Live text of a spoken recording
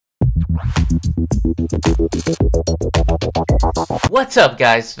What's up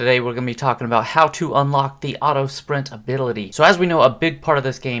guys, today we're going to be talking about how to unlock the auto sprint ability. So as we know, a big part of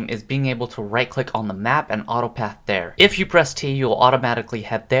this game is being able to right click on the map and auto path there. If you press T, you'll automatically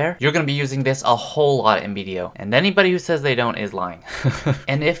head there. You're going to be using this a whole lot in BDO, and anybody who says they don't is lying.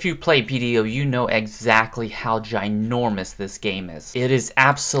 And if you play BDO, you know exactly how ginormous this game is. It is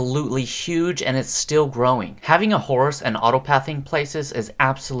absolutely huge and it's still growing. Having a horse and auto pathing places is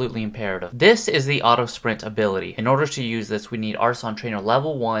absolutely imperative. This is the auto sprint ability. In order to use this, we need Artisan Trainer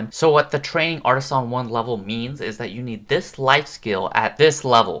level 1. So what the training Artisan 1 level means is that you need this life skill at this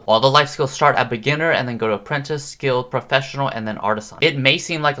level. While the life skills start at beginner and then go to apprentice, skilled, professional, and then artisan. It may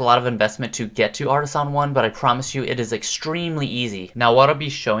seem like a lot of investment to get to Artisan 1, but I promise you it is extremely easy. Now what I'll be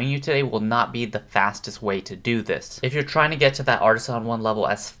showing you today will not be the fastest way to do this. If you're trying to get to that Artisan 1 level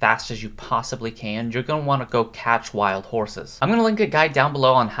as fast as you possibly can, you're going to want to go catch wild horses. I'm going to link a guide down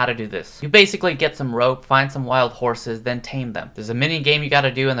below on how to do this. You basically get some rope, find some wild horses, then tame them. There's a mini game you got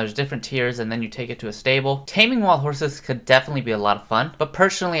to do and there's different tiers, and then you take it to a stable. Taming wild horses could definitely be a lot of fun, but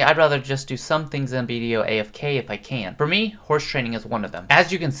personally I'd rather just do some things in BDO AFK if I can. For me, horse training is one of them.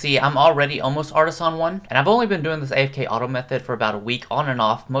 As you can see, I'm already almost Artisan 1, and I've only been doing this AFK auto method for about a week on and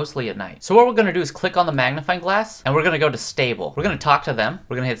off, mostly at night. So what we're going to do is click on the magnifying glass and we're going to go to stable. We're going to talk to them.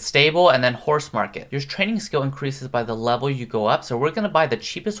 We're going to hit stable and then horse market. Your training skill increases by the level you go up, so we're going to buy the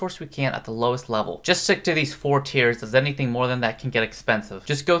cheapest horse we can at the lowest level. Just stick to these 4 tiers, as anything more than that can get expensive.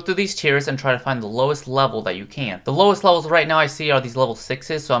 Just go through these tiers and try to find the lowest level that you can. The lowest levels right now I see are these level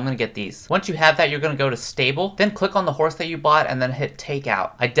 6s, so I'm going to get these. Once you have that, you're going to go to stable, then click on the horse that you bought and then hit take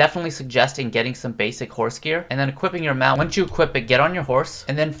out. I definitely suggest in getting some basic horse gear and then equipping your mount. Once you equip it, get on your horse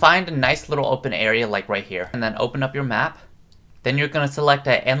and then find a nice little open area like right here, and then open up your map. Then you're going to select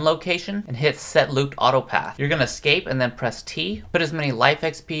an end location and hit set looped auto path. You're going to escape and then press T. Put as many life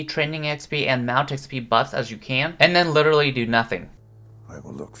XP, training XP, and mount XP buffs as you can, and then literally do nothing. I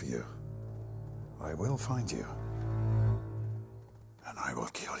will look for you. I will find you. And I will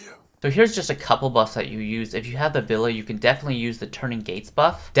kill you. So here's just a couple buffs that you use. If you have the Villa, you can definitely use the Turning Gates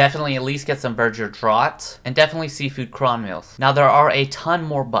buff. Definitely at least get some Verdure Draught. And definitely Seafood Cron Meals. Now there are a ton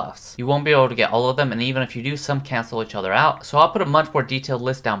more buffs. You won't be able to get all of them, and even if you do, some cancel each other out. So I'll put a much more detailed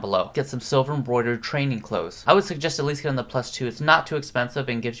list down below. Get some silver embroidered training clothes. I would suggest at least getting the +2. It's not too expensive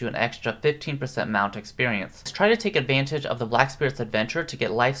and gives you an extra 15% mount experience. Try to take advantage of the Black Spirit's Adventure to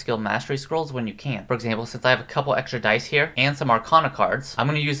get life skill mastery scrolls when you can. For example, since I have a couple extra dice here and some Arcana cards, I'm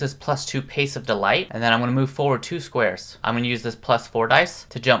going to use this +2 Pace of Delight, and then I'm going to move forward 2 squares. I'm going to use this +4 dice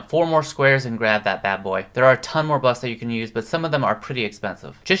to jump 4 more squares and grab that bad boy. There are a ton more buffs that you can use, but some of them are pretty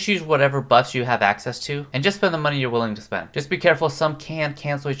expensive. Just use whatever buffs you have access to and just spend the money you're willing to spend. Just be careful, some can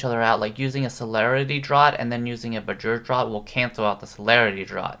cancel each other out, like using a Celerity Draught and then using a Verdure Draught will cancel out the Celerity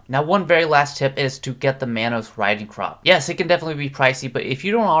Draught. Now one very last tip is to get the Manos Crop. Yes, it can definitely be pricey, but if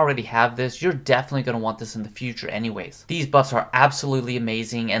you don't already have this, you're definitely going to want this in the future anyways. These buffs are absolutely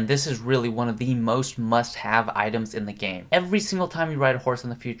amazing, and this is really one of the most must-have items in the game. Every single time you ride a horse in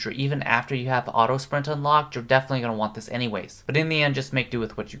the future, even after you have auto sprint unlocked, you're definitely going to want this anyways. But in the end, just make do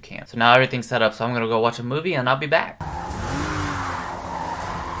with what you can. So now everything's set up, so I'm going to go watch a movie and I'll be back.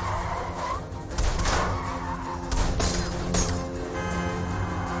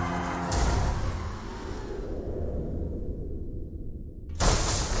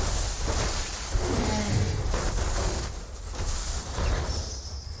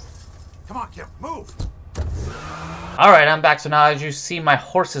 Come on, Kim, move! Alright, I'm back. So now as you see, my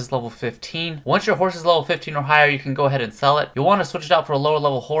horse is level 15. Once your horse is level 15 or higher, you can go ahead and sell it. You'll want to switch it out for a lower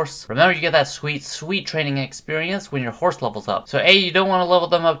level horse. Remember, you get that sweet training experience when your horse levels up. So A, you don't want to level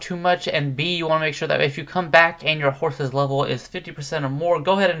them up too much, and B, you want to make sure that if you come back and your horse's level is 50% or more,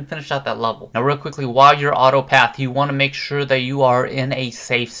 go ahead and finish out that level. Now real quickly, while you're auto path, you want to make sure that you are in a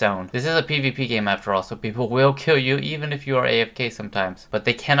safe zone. This is a PvP game after all, so people will kill you even if you are AFK sometimes. But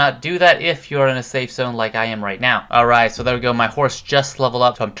they cannot do that if you're in a safe zone like I am right now. Alright, so there we go. My horse just leveled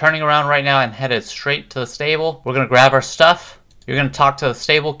up. So I'm turning around right now and headed straight to the stable. We're going to grab our stuff. You're going to talk to the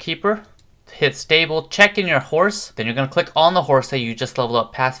stable keeper. Hit stable, check in your horse, then you're going to click on the horse that you just leveled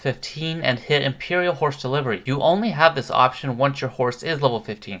up past 15 and hit Imperial Horse Delivery. You only have this option once your horse is level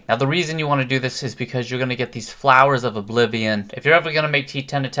 15. Now the reason you want to do this is because you're going to get these Flowers of Oblivion. If you're ever going to make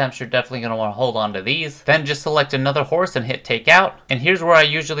T10 attempts, you're definitely going to want to hold on to these. Then just select another horse and hit take out. And here's where I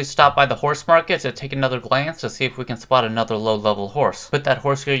usually stop by the horse market to take another glance to see if we can spot another low level horse. Put that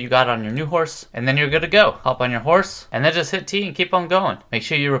horse gear you got on your new horse, and then you're good to go. Hop on your horse, and then just hit T and keep on going. Make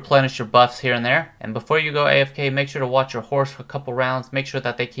sure you replenish your buffs here and there. And before you go AFK, make sure to watch your horse for a couple rounds, make sure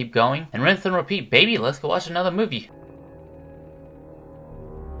that they keep going, and rinse and repeat. Baby, let's go watch another movie.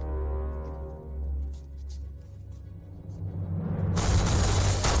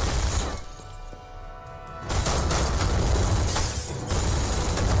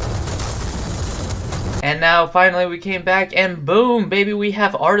 And now finally we came back and boom, baby, we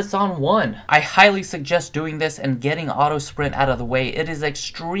have Artisan 1. I highly suggest doing this and getting auto sprint out of the way. It is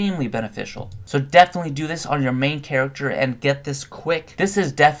extremely beneficial. So definitely do this on your main character and get this quick. This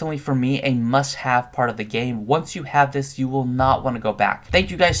is definitely for me a must-have part of the game. Once you have this, you will not want to go back.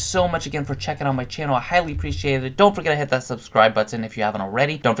 Thank you guys so much again for checking out my channel. I highly appreciate it. Don't forget to hit that subscribe button if you haven't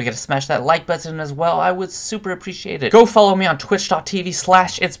already. Don't forget to smash that like button as well. I would super appreciate it. Go follow me on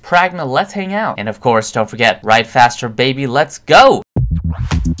twitch.tv/itspragna. Let's hang out. And of course, don't forget, ride faster, baby. Let's go!